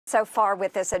So far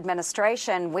with this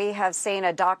administration, we have seen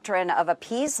a doctrine of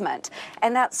appeasement,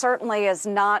 and that certainly is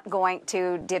not going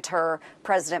to deter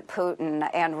President Putin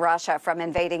and Russia from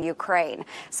invading Ukraine.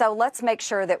 So let's make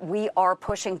sure that we are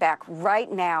pushing back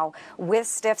right now with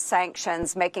stiff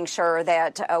sanctions, making sure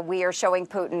that we are showing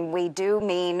Putin we do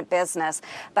mean business,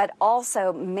 but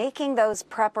also making those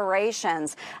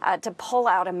preparations to pull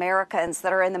out Americans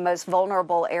that are in the most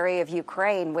vulnerable area of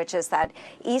Ukraine, which is that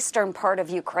eastern part of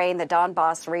Ukraine, the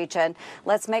Donbass region.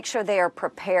 Let's make sure they are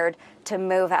prepared to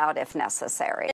move out if necessary.